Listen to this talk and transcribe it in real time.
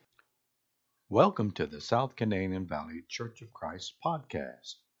Welcome to the South Canadian Valley Church of Christ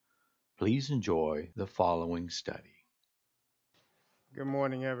podcast. Please enjoy the following study. Good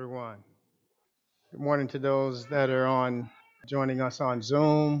morning, everyone. Good morning to those that are joining us on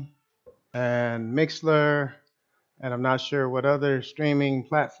Zoom and Mixler, and I'm not sure what other streaming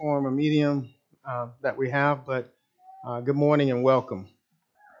platform or medium that we have, but good morning and welcome.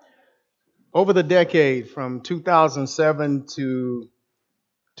 Over the decade from 2007 to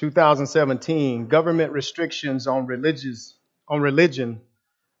 2017, government restrictions on religion,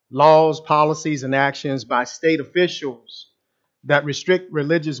 laws, policies, and actions by state officials that restrict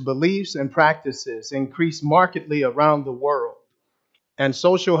religious beliefs and practices increase markedly around the world, and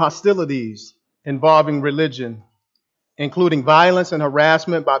social hostilities involving religion, including violence and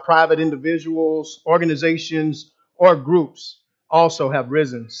harassment by private individuals, organizations, or groups, also have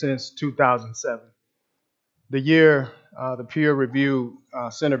risen since 2007, the year the Peer Review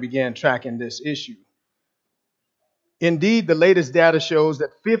Center began tracking this issue. Indeed, the latest data shows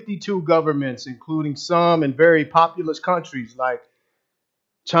that 52 governments, including some in very populous countries like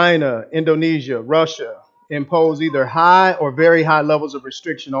China, Indonesia, Russia, impose either high or very high levels of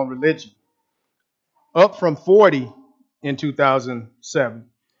restriction on religion, up from 40 in 2007.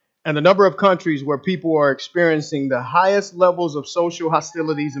 And the number of countries where people are experiencing the highest levels of social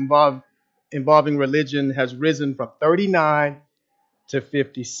hostilities involving religion has risen from 39 to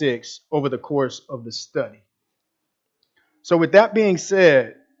 56 over the course of the study. So with that being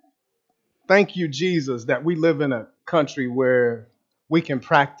said, thank you, Jesus, that we live in a country where we can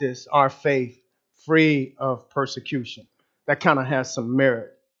practice our faith free of persecution. That kind of has some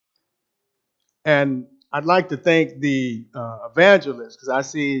merit. And I'd like to thank the evangelists, because I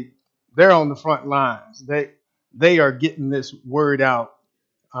see they're on the front lines. They are getting this word out.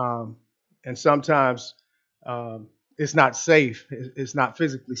 And sometimes it's not safe. It's not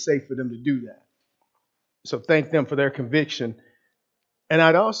physically safe for them to do that. So thank them for their conviction. And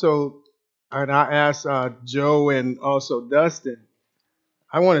I asked Joe and also Dustin,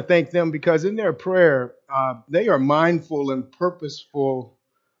 I want to thank them because in their prayer, they are mindful and purposefully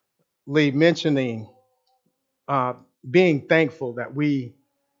mentioning being thankful that we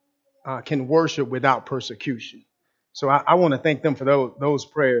can worship without persecution. So I want to thank them for those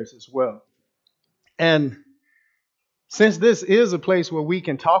prayers as well. And since this is a place where we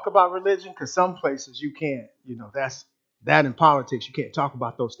can talk about religion, because some places you can't, that's that in politics, you can't talk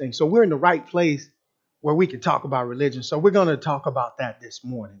about those things. So we're in the right place where we can talk about religion. So we're going to talk about that this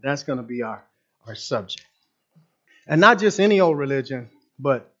morning. That's going to be our subject. And not just any old religion,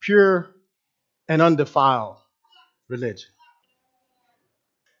 but pure and undefiled religion.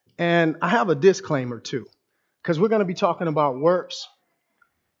 And I have a disclaimer too, because we're going to be talking about works.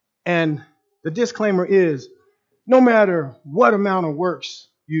 And the disclaimer is, no matter what amount of works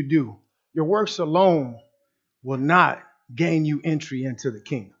you do, your works alone will not gain you entry into the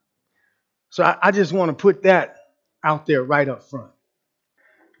kingdom. So I just want to put that out there right up front.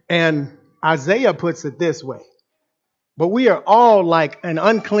 And Isaiah puts it this way: but we are all like an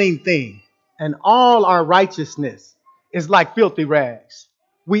unclean thing, and all our righteousness is like filthy rags.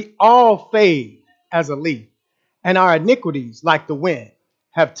 We all fade as a leaf, and our iniquities, like the wind,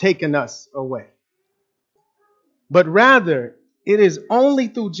 have taken us away. But rather, it is only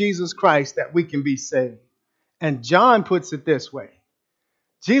through Jesus Christ that we can be saved. And John puts it this way: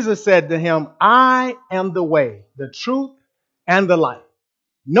 Jesus said to him, I am the way, the truth, and the life.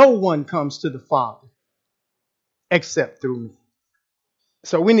 No one comes to the Father except through me.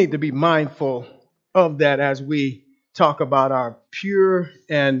 So we need to be mindful of that as we talk about our pure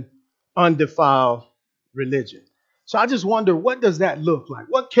and undefiled religion. So I just wonder, what does that look like?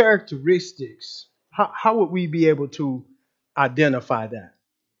 What characteristics? How would we be able to identify that?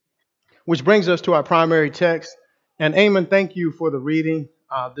 Which brings us to our primary text. And Eamon, thank you for the reading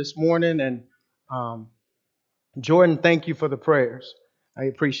this morning. And Jordan, thank you for the prayers. I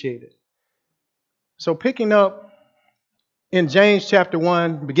appreciate it. So picking up in James chapter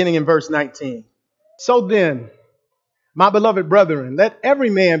 1, beginning in verse 19. So then, my beloved brethren, let every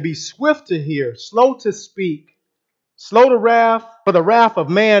man be swift to hear, slow to speak, slow to wrath, for the wrath of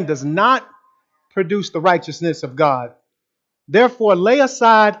man does not produce the righteousness of God. Therefore, lay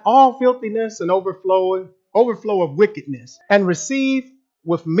aside all filthiness and overflow of wickedness, and receive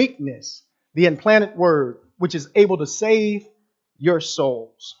with meekness the implanted word, which is able to save your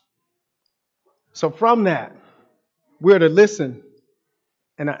souls. So from that, we're to listen.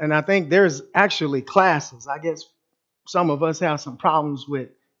 And I think there's actually classes. I guess some of us have some problems with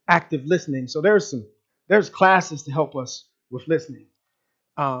active listening. So there's classes to help us with listening.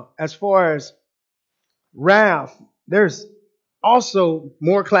 As far as wrath, there's also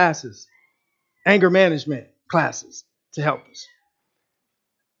more classes. anger management classes to help us.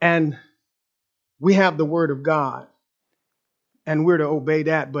 And we have the Word of God, and we're to obey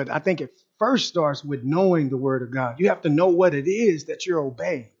that. But I think it first starts with knowing the Word of God. You have to know what it is that you're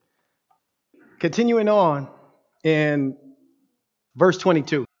obeying. Continuing on in verse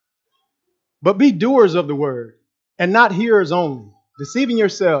 22. But be doers of the word, and not hearers only, deceiving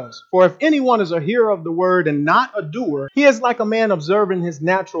yourselves. For if anyone is a hearer of the word and not a doer, he is like a man observing his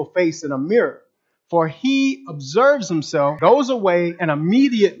natural face in a mirror. For he observes himself, goes away, and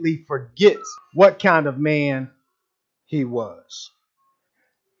immediately forgets what kind of man he was.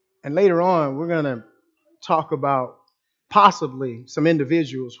 And later on, we're going to talk about possibly some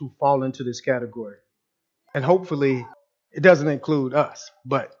individuals who fall into this category. And hopefully it doesn't include us,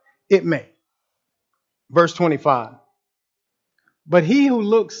 but it may. Verse 25. But he who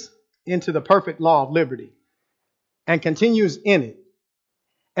looks into the perfect law of liberty and continues in it,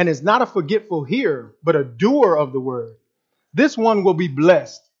 and is not a forgetful hearer, but a doer of the word, this one will be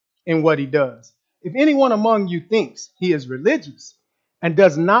blessed in what he does. If anyone among you thinks he is religious and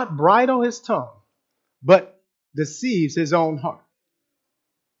does not bridle his tongue, but deceives his own heart,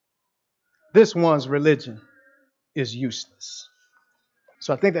 this one's religion is useless.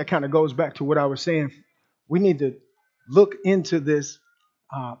 So I think that kind of goes back to what I was saying. We need to look into this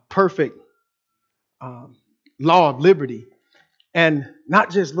perfect law of liberty, and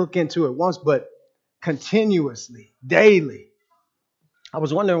not just look into it once, but continuously, daily. I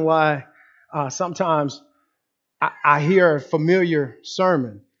was wondering why sometimes I hear a familiar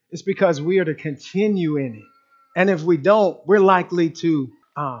sermon. It's because we are to continue in it. And if we don't, we're likely to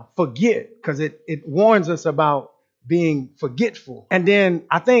forget, because it warns us about being forgetful. And then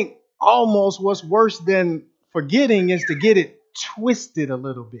I think almost what's worse than forgetting is to get it twisted a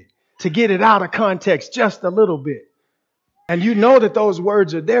little bit, to get it out of context just a little bit. And you know that those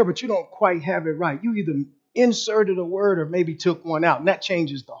words are there, but you don't quite have it right. You either inserted a word or maybe took one out, and that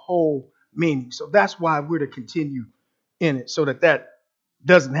changes the whole meaning. So that's why we're to continue in it, so that that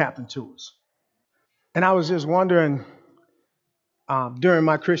doesn't happen to us. And I was just wondering, during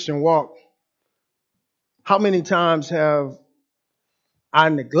my Christian walk, how many times have I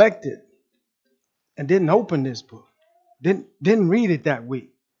neglected and didn't open this book, didn't read it that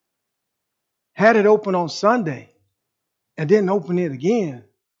week, had it open on Sunday, and didn't open it again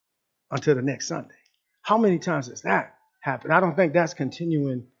until the next Sunday? How many times has that happened? I don't think that's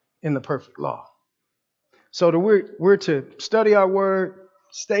continuing in the perfect law. So we're to study our word,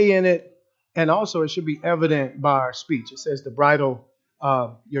 stay in it, and also it should be evident by our speech. It says to bridle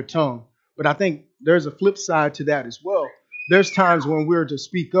your tongue. But I think there's a flip side to that as well. There's times when we're to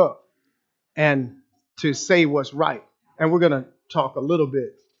speak up and to say what's right. And we're going to talk a little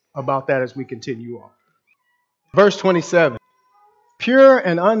bit about that as we continue on. Verse 27. Pure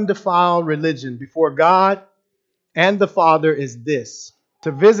and undefiled religion before God and the Father is this: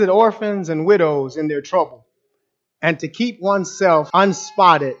 to visit orphans and widows in their trouble, and to keep oneself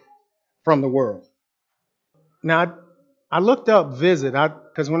unspotted from the world. Now, I looked up visit,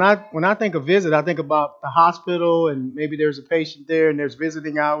 because when I think of visit, I think about the hospital, and maybe there's a patient there and there's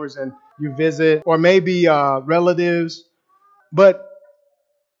visiting hours and you visit, or maybe relatives. But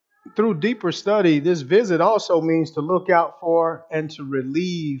through deeper study, this visit also means to look out for and to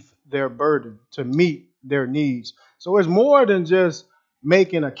relieve their burden, to meet their needs. So it's more than just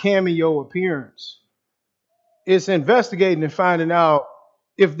making a cameo appearance. It's investigating and finding out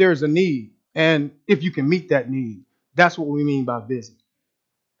if there's a need and if you can meet that need. That's what we mean by visit.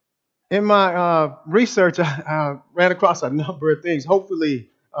 In my research, I ran across a number of things. Hopefully,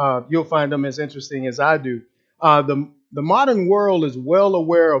 you'll find them as interesting as I do. The modern world is well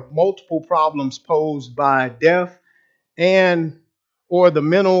aware of multiple problems posed by death and or the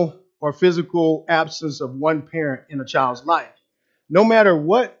mental or physical absence of one parent in a child's life. No matter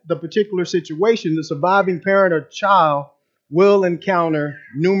what the particular situation, the surviving parent or child will encounter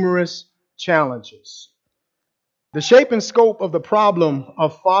numerous challenges. The shape and scope of the problem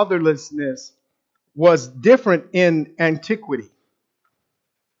of fatherlessness was different in antiquity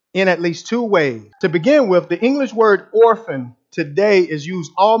in at least two ways. To begin with, the English word orphan today is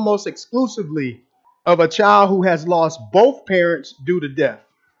used almost exclusively of a child who has lost both parents due to death.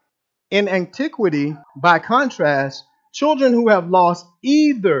 In antiquity, by contrast, children who have lost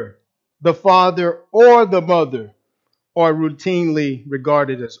either the father or the mother are routinely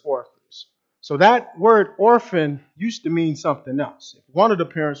regarded as orphans. So that word orphan used to mean something else. If one of the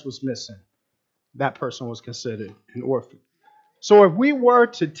parents was missing, that person was considered an orphan. So if we were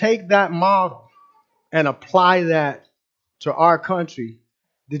to take that model and apply that to our country,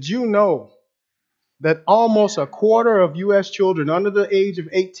 did you know that almost a quarter of U.S. children under the age of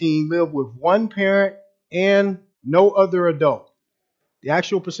 18 live with one parent and no other adult. The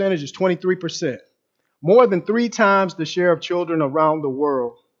actual percentage is 23%, more than 3 times the share of children around the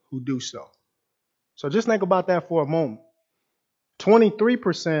world who do so. So just think about that for a moment.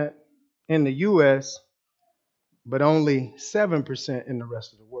 23% in the U.S., but only 7% in the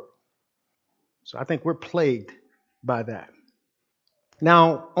rest of the world. So I think we're plagued by that.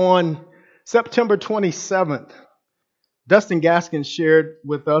 Now, on September 27th, Dustin Gaskins shared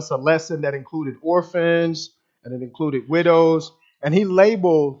with us a lesson that included orphans and it included widows, and he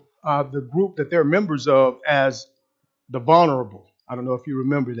labeled the group that they're members of as the vulnerable. I don't know if you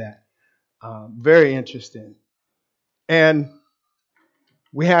remember that. Very interesting. And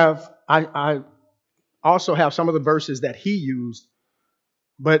I also have some of the verses that he used.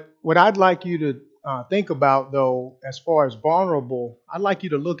 But what I'd like you to think about, though, as far as vulnerable, I'd like you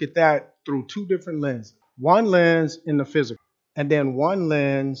to look at that through 2 different lenses. One lens in the physical, and then one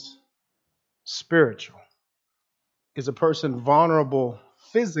lens spiritual. Is a person vulnerable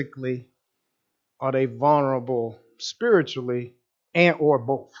physically? Are they vulnerable spiritually, and or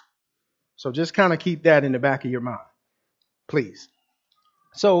both? So just kind of keep that in the back of your mind, please.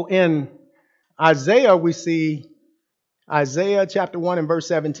 So in Isaiah, we see Isaiah chapter 1 and verse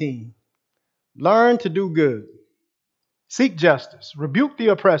 17. Learn to do good. Seek justice. Rebuke the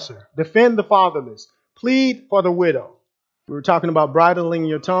oppressor. Defend the fatherless. Plead for the widow. We were talking about bridling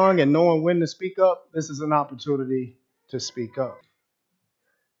your tongue and knowing when to speak up. This is an opportunity to speak up.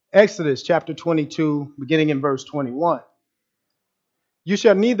 Exodus chapter 22, beginning in verse 21. You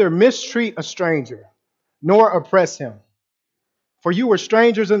shall neither mistreat a stranger nor oppress him, for you were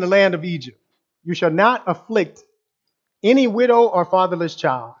strangers in the land of Egypt. You shall not afflict any widow or fatherless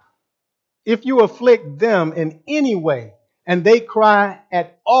child. If you afflict them in any way, and they cry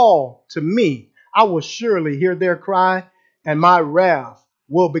at all to me, I will surely hear their cry, and my wrath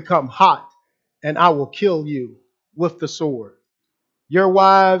will become hot, and I will kill you with the sword. Your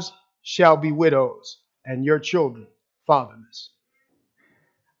wives shall be widows, and your children fatherless.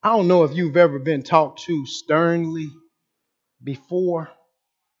 I don't know if you've ever been talked to sternly before.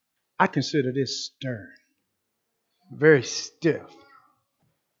 I consider this stern, very stiff.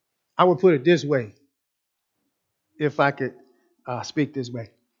 I would put it this way, if I could speak this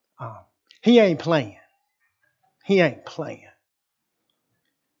way. He ain't playing. He ain't playing.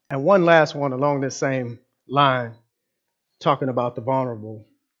 And one last one along this same line, talking about the vulnerable.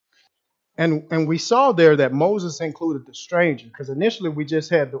 And we saw there that Moses included the stranger, because initially we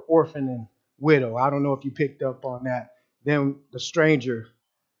just had the orphan and widow. I don't know if you picked up on that. Then the stranger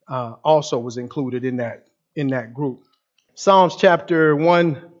also was included in that group. Psalms chapter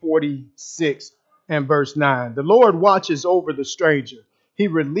 146 and verse 9. The Lord watches over the stranger. He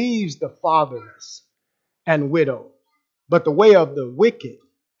relieves the fatherless and widow. But the way of the wicked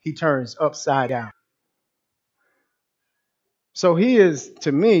he turns upside down. So he is,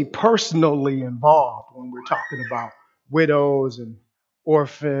 to me, personally involved when we're talking about widows and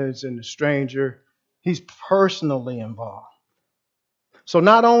orphans and the stranger. He's personally involved. So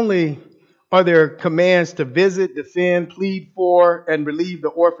not only are there commands to visit, defend, plead for, and relieve the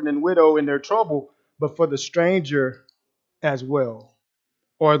orphan and widow in their trouble, but for the stranger as well,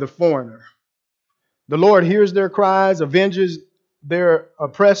 or the foreigner. The Lord hears their cries, avenges their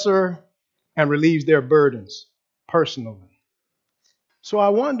oppressor, and relieves their burdens personally. So I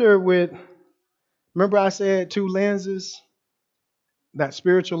wonder remember I said 2 lenses, that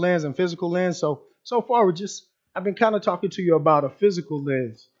spiritual lens and physical lens. So far I've been kind of talking to you about a physical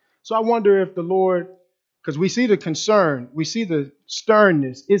lens. So I wonder if the Lord, because we see the concern, we see the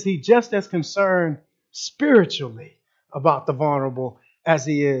sternness, is he just as concerned spiritually about the vulnerable as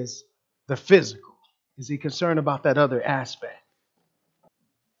he is the physical? Is he concerned about that other aspect?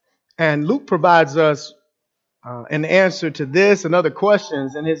 And Luke provides us an answer to this and other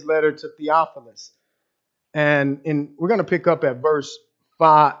questions in his letter to Theophilus. And we're going to pick up at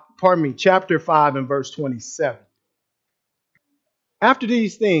chapter 5 and verse 27. After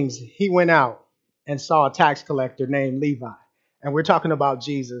these things, he went out and saw a tax collector named Levi. And we're talking about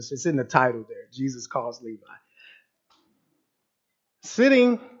Jesus. It's in the title there. Jesus calls Levi.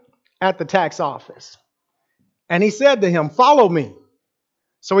 Sitting at the tax office. And he said to him, "Follow me."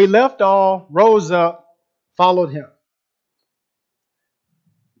 So he left all, rose up, followed him.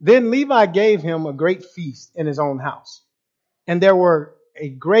 Then Levi gave him a great feast in his own house. And there were a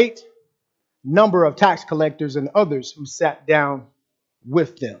great number of tax collectors and others who sat down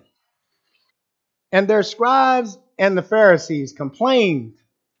with them. And their scribes and the Pharisees complained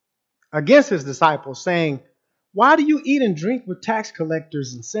against his disciples, saying, "Why do you eat and drink with tax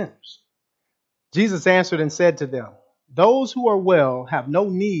collectors and sinners?" Jesus answered and said to them, those who are well have no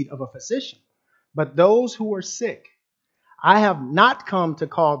need of a physician, but those who are sick. I have not come to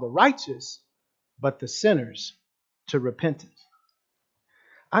call the righteous, but the sinners to repentance.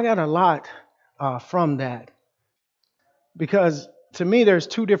 I got a lot from that because to me, there's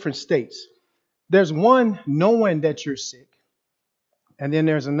two different states. There's one knowing that you're sick, and then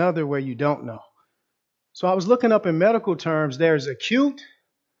there's another where you don't know. So I was looking up in medical terms, there's acute,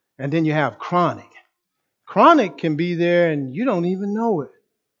 and then you have chronic. Chronic can be there and you don't even know it.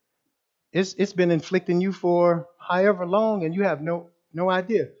 It's been inflicting you for however long and you have no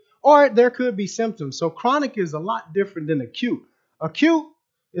idea. Or there could be symptoms. So chronic is a lot different than acute. Acute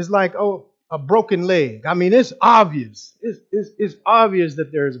is like a broken leg. I mean, it's obvious. It's obvious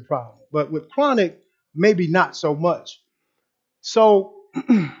that there is a problem. But with chronic, maybe not so much. So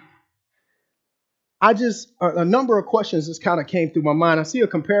a number of questions just kind of came through my mind. I see a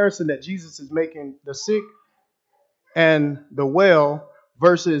comparison that Jesus is making the sick and the well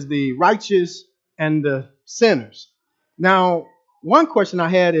versus the righteous and the sinners. Now, one question I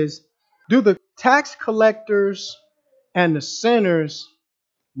had is, do the tax collectors and the sinners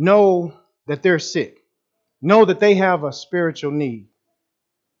know that they're sick? Know that they have a spiritual need?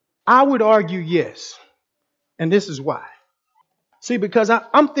 I would argue yes. And this is why. See, because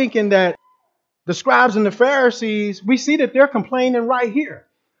I'm thinking that the scribes and the Pharisees, we see that they're complaining right here.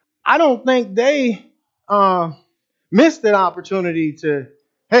 I don't think they missed that opportunity to,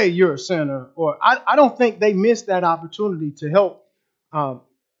 hey, you're a sinner. Or I don't think they missed that opportunity to help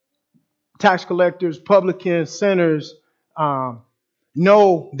tax collectors, publicans, sinners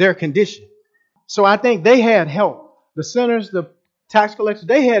know their condition. So I think they had help. The sinners, the tax collectors,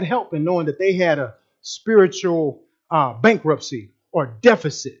 they had help in knowing that they had a spiritual bankruptcy or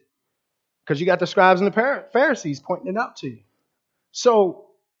deficit. Because you got the scribes and the Pharisees pointing it out to you. So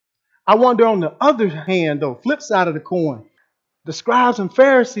I wonder on the other hand, though, flip side of the coin, the scribes and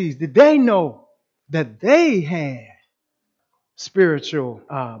Pharisees, did they know that they had spiritual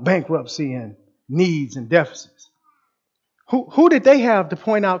bankruptcy and needs and deficits? Who did they have to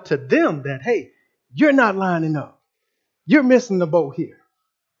point out to them that, hey, you're not lining up. You're missing the boat here.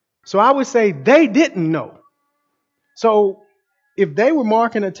 So I would say they didn't know. So if they were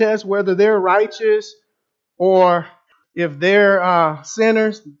marking a test whether they're righteous or if they're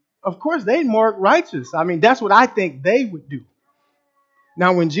sinners, of course they'd mark righteous. I mean, that's what I think they would do.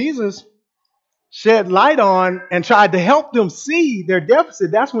 Now, when Jesus shed light on and tried to help them see their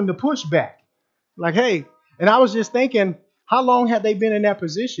deficit, that's when the pushback. Like, hey, and I was just thinking, how long had they been in that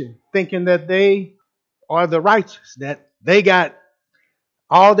position? Thinking that they are the righteous, that they got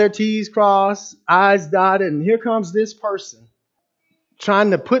all their T's crossed, I's dotted, and here comes this person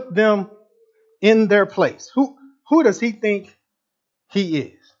trying to put them in their place. Who does he think he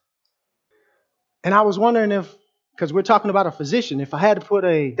is? And I was wondering if, because we're talking about a physician, if I had to put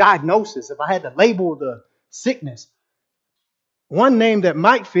a diagnosis, if I had to label the sickness, one name that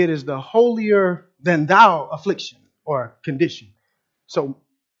might fit is the holier than thou affliction or condition. So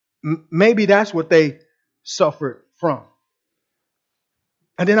maybe that's what they suffered from.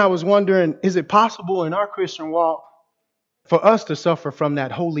 And then I was wondering, is it possible in our Christian walk for us to suffer from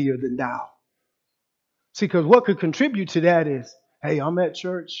that holier than thou? See, because what could contribute to that is, hey, I'm at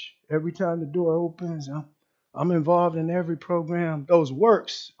church every time the door opens. I'm involved in every program. Those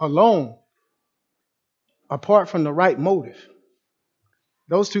works alone, apart from the right motive,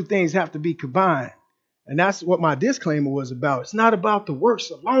 those two things have to be combined. And that's what my disclaimer was about. It's not about the works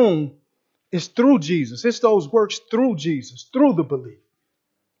alone. It's through Jesus. It's those works through Jesus, through the belief.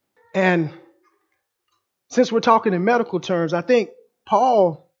 And since we're talking in medical terms, I think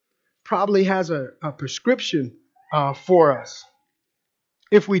Paul probably has a prescription for us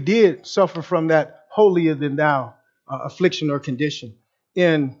if we did suffer from that holier than thou affliction or condition.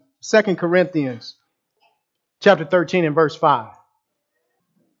 In 2 Corinthians chapter 13 and verse 5,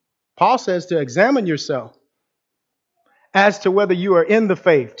 Paul says to examine yourself as to whether you are in the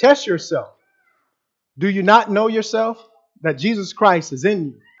faith. Test yourself. Do you not know yourself that Jesus Christ is in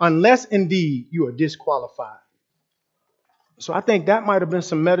you, unless indeed you are disqualified? So I think that might have been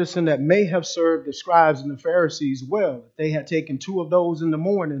some medicine that may have served the scribes and the Pharisees well. If they had taken 2 of those in the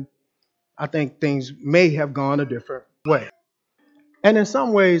morning, I think things may have gone a different way. And in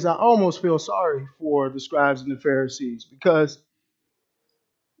some ways, I almost feel sorry for the scribes and the Pharisees, because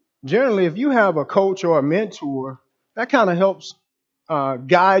generally, if you have a coach or a mentor, that kind of helps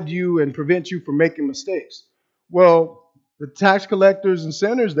guide you and prevent you from making mistakes. Well, the tax collectors and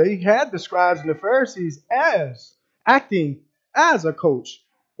sinners, they had the scribes and the Pharisees as acting as a coach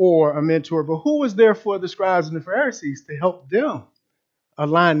or a mentor. But who was there for the scribes and the Pharisees to help them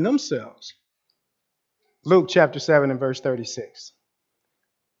align themselves? Luke chapter 7 and verse 36.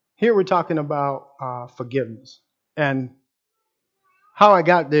 Here we're talking about forgiveness. And how I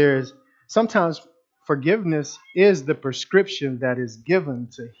got there is sometimes forgiveness is the prescription that is given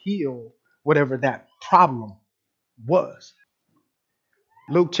to heal whatever that problem was.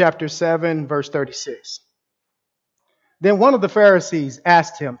 Luke chapter 7, verse 36. Then one of the Pharisees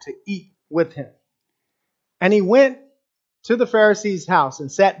asked him to eat with him. And he went to the Pharisee's house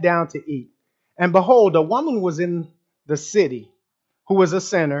and sat down to eat. And behold, a woman was in the city who was a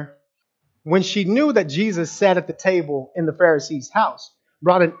sinner. When she knew that Jesus sat at the table in the Pharisee's house,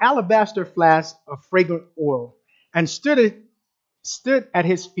 brought an alabaster flask of fragrant oil and stood at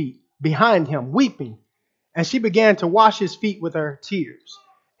his feet behind him, weeping. And she began to wash his feet with her tears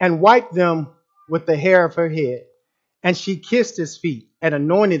and wiped them with the hair of her head. And she kissed his feet and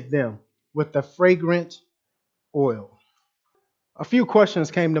anointed them with the fragrant oil. A few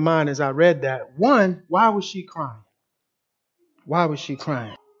questions came to mind as I read that. One, why was she crying? Why was she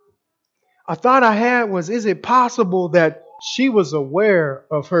crying? A thought I had was, is it possible that she was aware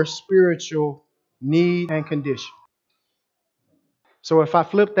of her spiritual need and condition? So if I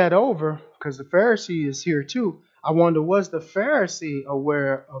flip that over, because the Pharisee is here too, I wonder, was the Pharisee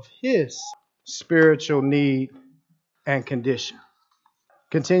aware of his spiritual need and condition?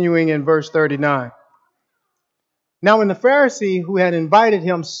 Continuing in verse 39. Now when the Pharisee who had invited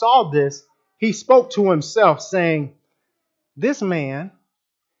him saw this, he spoke to himself, saying, this man,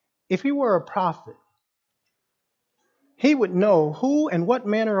 if he were a prophet, he would know who and what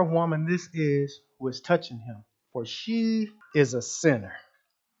manner of woman this is who is touching him, for she is a sinner.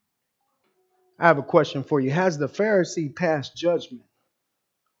 I have a question for you. Has the Pharisee passed judgment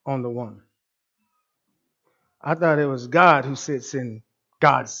on the woman? I thought it was God who sits in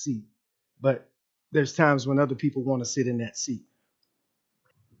God's seat, but there's times when other people want to sit in that seat.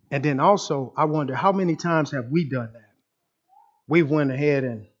 And then also, I wonder, how many times have we done that? We've went ahead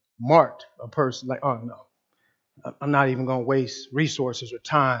and marked a person like, oh no, I'm not even going to waste resources or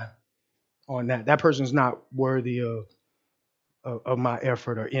time on that. That person's not worthy of my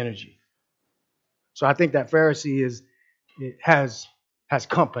effort or energy. So I think that Pharisee has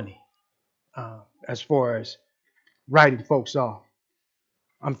company as far as writing folks off.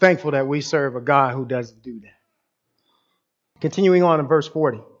 I'm thankful that we serve a God who doesn't do that. Continuing on in verse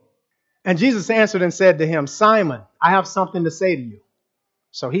 40. And Jesus answered and said to him, Simon, I have something to say to you.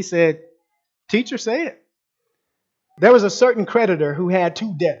 So he said, teacher, say it. There was a certain creditor who had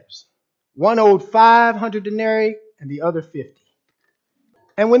two debtors. One owed 500 denarii and the other 50.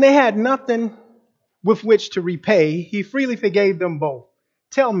 And when they had nothing with which to repay, he freely forgave them both.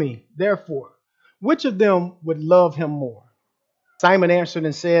 Tell me, therefore, which of them would love him more? Simon answered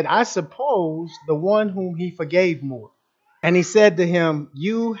and said, I suppose the one whom he forgave more. And he said to him,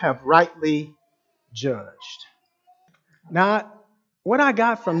 you have rightly judged. Now, what I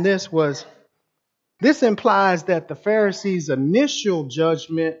got from this was, this implies that the Pharisee's initial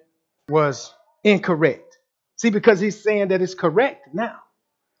judgment was incorrect. See, because he's saying that it's correct now.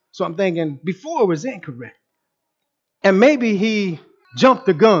 So I'm thinking before it was incorrect. And maybe he jumped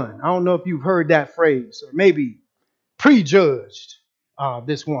the gun. I don't know if you've heard that phrase, or maybe prejudged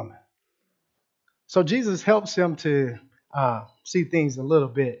this woman. So Jesus helps him to see things a little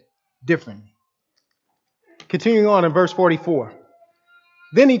bit differently. Continuing on in verse 44.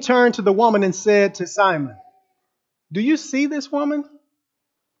 Then he turned to the woman and said to Simon, do you see this woman?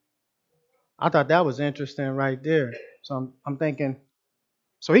 I thought that was interesting right there. So I'm thinking,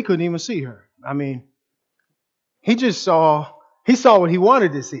 so he couldn't even see her. I mean, he saw what he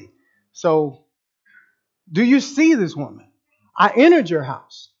wanted to see. So, do you see this woman? I entered your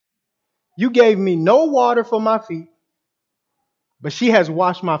house. You gave me no water for my feet, but she has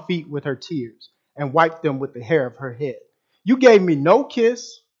washed my feet with her tears and wiped them with the hair of her head. You gave me no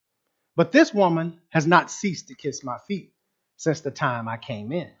kiss, but this woman has not ceased to kiss my feet since the time I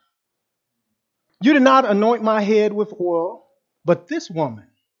came in. You did not anoint my head with oil, but this woman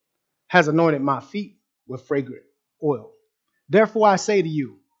has anointed my feet with fragrant oil. Therefore I say to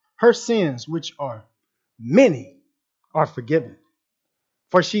you, her sins, which are many, are forgiven.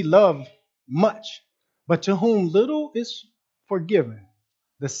 For she loved much, but to whom little is forgiven,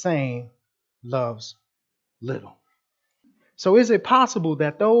 the same loves little. So is it possible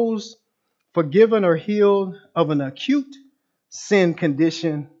that those forgiven or healed of an acute sin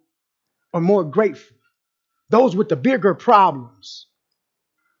condition are more grateful? Those with the bigger problems,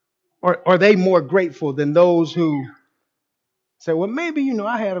 or are they more grateful than those who say, well, maybe,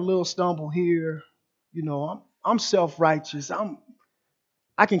 I had a little stumble here. I'm self-righteous.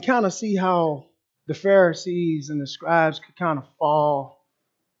 I can kind of see how the Pharisees and the scribes could kind of fall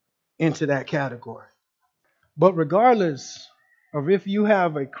into that category. But regardless of if you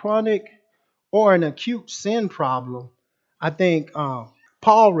have a chronic or an acute sin problem, I think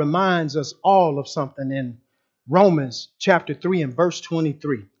Paul reminds us all of something in Romans chapter 3 and verse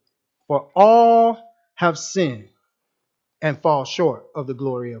 23. For all have sinned and fall short of the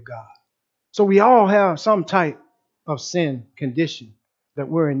glory of God. So we all have some type of sin condition that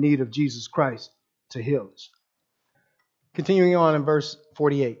we're in need of Jesus Christ to heal us. Continuing on in verse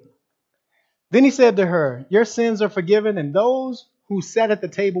 48. Then he said to her, your sins are forgiven. And those who sat at the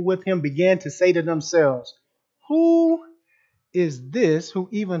table with him began to say to themselves, who is this who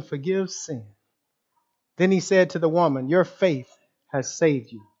even forgives sin? Then he said to the woman, your faith has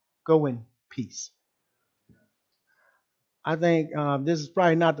saved you. Go in peace. I think this is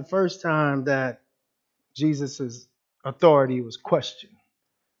probably not the first time that Jesus' authority was questioned.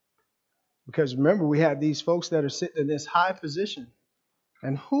 Because remember, we have these folks that are sitting in this high position.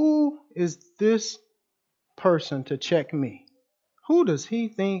 And who is this person to check me? Who does he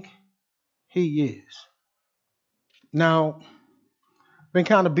think he is? Now, been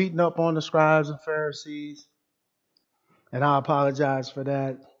kind of beating up on the scribes and Pharisees. And I apologize for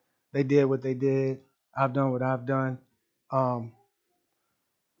that. They did what they did. I've done what I've done. And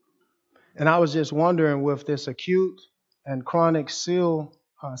I was just wondering, with this acute and chronic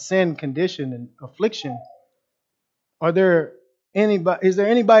sin condition and affliction, is there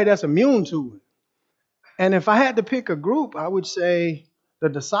anybody that's immune to it? And if I had to pick a group, I would say the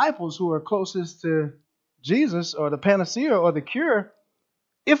disciples who are closest to Jesus, or the panacea or the cure.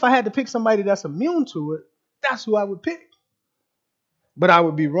 If I had to pick somebody that's immune to it, that's who I would pick. But I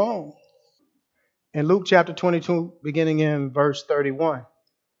would be wrong. In Luke chapter 22, beginning in verse 31,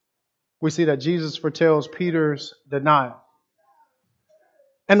 we see that Jesus foretells Peter's denial.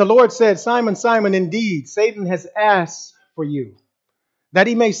 And the Lord said, Simon, Simon, indeed, Satan has asked for you, that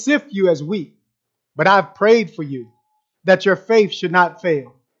he may sift you as wheat. But I've prayed for you, that your faith should not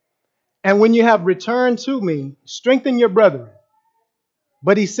fail. And when you have returned to me, strengthen your brethren.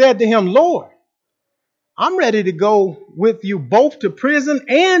 But he said to him, Lord, I'm ready to go with you both to prison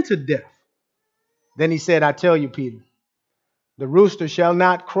and to death. Then he said, I tell you, Peter, the rooster shall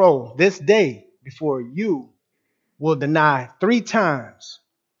not crow this day before you will deny 3 times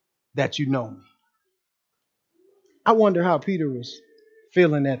that you know me. I wonder how Peter was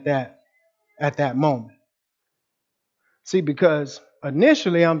feeling at that moment. See, because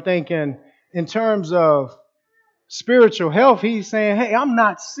initially I'm thinking in terms of spiritual health, he's saying, hey, I'm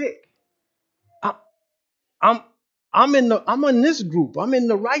not sick. I'm in this group. I'm in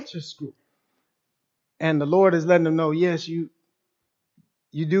the righteous group. And the Lord is letting them know, yes, you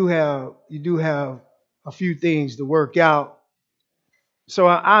do have a few things to work out. So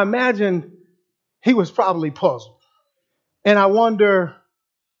I imagine he was probably puzzled. And I wonder,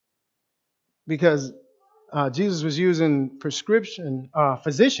 because Jesus was using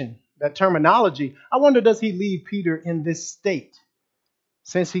physician, that terminology, I wonder, does he leave Peter in this state?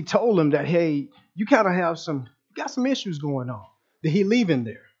 Since he told him that, hey, you kind of got some issues going on. Did he leave him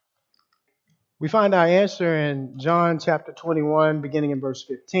there? We find our answer in John chapter 21, beginning in verse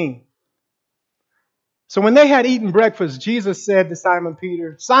 15. So when they had eaten breakfast, Jesus said to Simon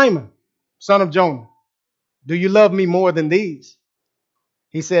Peter, Simon, son of Jonah, do you love me more than these?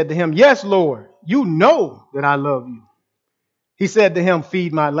 He said to him, yes, Lord, you know that I love you. He said to him,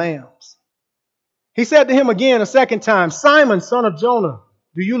 feed my lambs. He said to him again a second time, Simon, son of Jonah,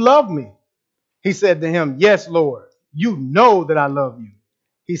 do you love me? He said to him, yes, Lord, you know that I love you.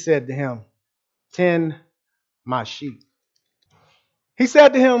 He said to him, tend my sheep. He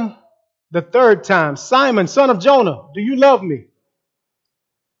said to him the third time, Simon, son of Jonah, do you love me?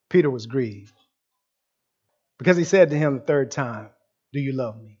 Peter was grieved because he said to him the third time, do you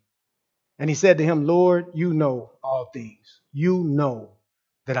love me? And he said to him, Lord, you know all things. You know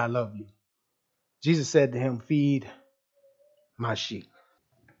that I love you. Jesus said to him, feed my sheep.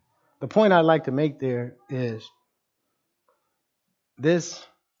 The point I'd like to make there is this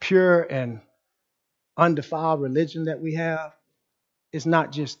pure and undefiled religion that we have is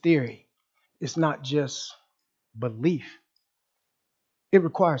not just theory. It's not just belief. It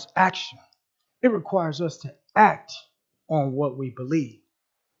requires action. It requires us to act on what we believe.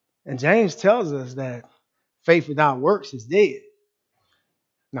 And James tells us that faith without works is dead.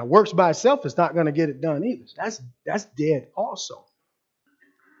 Now, works by itself is not going to get it done either. That's dead also.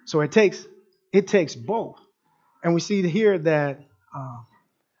 So it takes both. And we see here that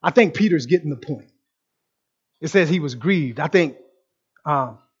I think Peter's getting the point. It says he was grieved. I think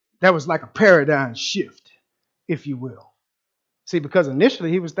that was like a paradigm shift, if you will. See, because initially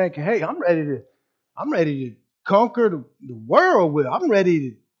he was thinking, hey, I'm ready to conquer the world with. I'm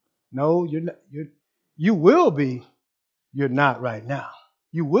ready to. No, you're You will be, you're not right now.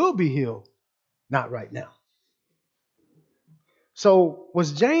 You will be healed, not right now. So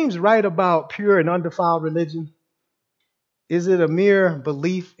was James right about pure and undefiled religion? Is it a mere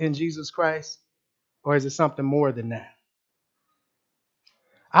belief in Jesus Christ, or is it something more than that?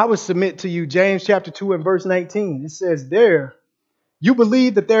 I would submit to you James chapter 2 and verse 19. It says there, you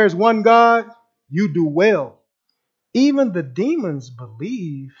believe that there is one God, you do well. Even the demons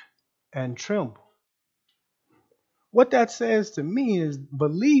believe and tremble. What that says to me is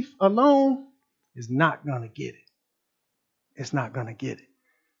belief alone is not going to get it. It's not going to get it.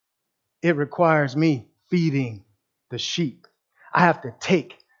 It requires me feeding the sheep. I have to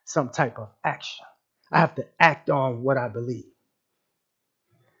take some type of action. I have to act on what I believe.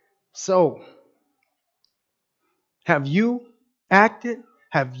 So, have you acted?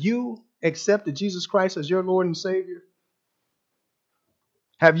 Have you accepted Jesus Christ as your Lord and Savior?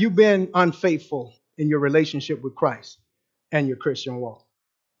 Have you been unfaithful in your relationship with Christ and your Christian walk?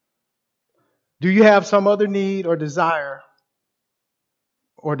 Do you have some other need or desire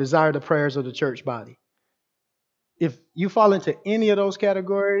the prayers of the church body? If you fall into any of those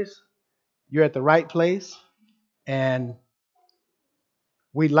categories, you're at the right place, and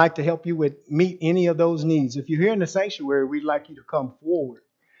we'd like to help you meet any of those needs. If you're here in the sanctuary, we'd like you to come forward.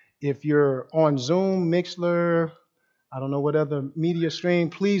 If you're on Zoom, Mixler, I don't know what other media stream,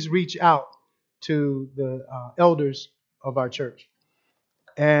 please reach out to the elders of our church.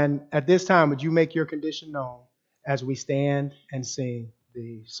 And at this time, would you make your condition known as we stand and sing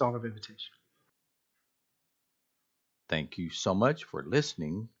the song of invitation? Thank you so much for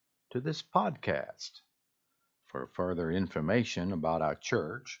listening to this podcast. For further information about our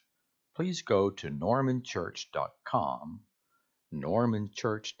church, please go to normanchurch.com,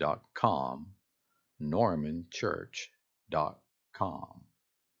 normanchurch.com, normanchurch.com.